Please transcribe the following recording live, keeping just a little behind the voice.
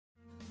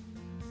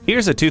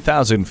Here's a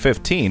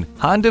 2015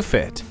 Honda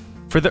Fit.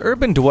 For the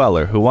urban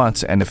dweller who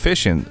wants an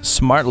efficient,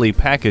 smartly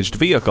packaged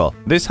vehicle,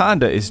 this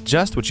Honda is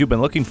just what you've been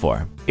looking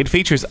for. It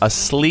features a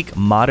sleek,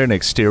 modern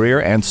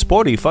exterior and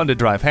sporty,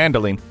 fun-to-drive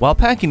handling while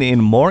packing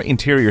in more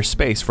interior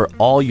space for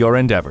all your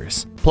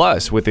endeavors.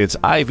 Plus, with its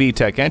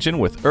IV-Tech engine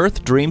with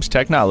Earth Dreams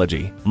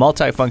technology,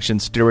 multi-function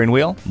steering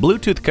wheel,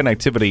 Bluetooth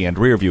connectivity and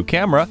rear-view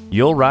camera,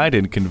 you'll ride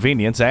in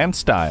convenience and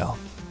style.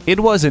 It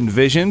was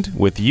envisioned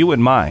with you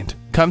in mind.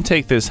 Come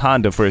take this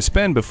Honda for a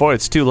spin before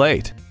it's too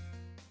late.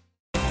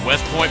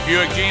 West Point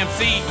Buick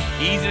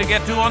GMC, easy to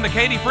get to on the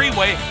Katy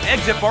Freeway,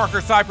 exit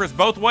Barker Cypress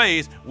both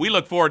ways. We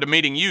look forward to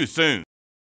meeting you soon.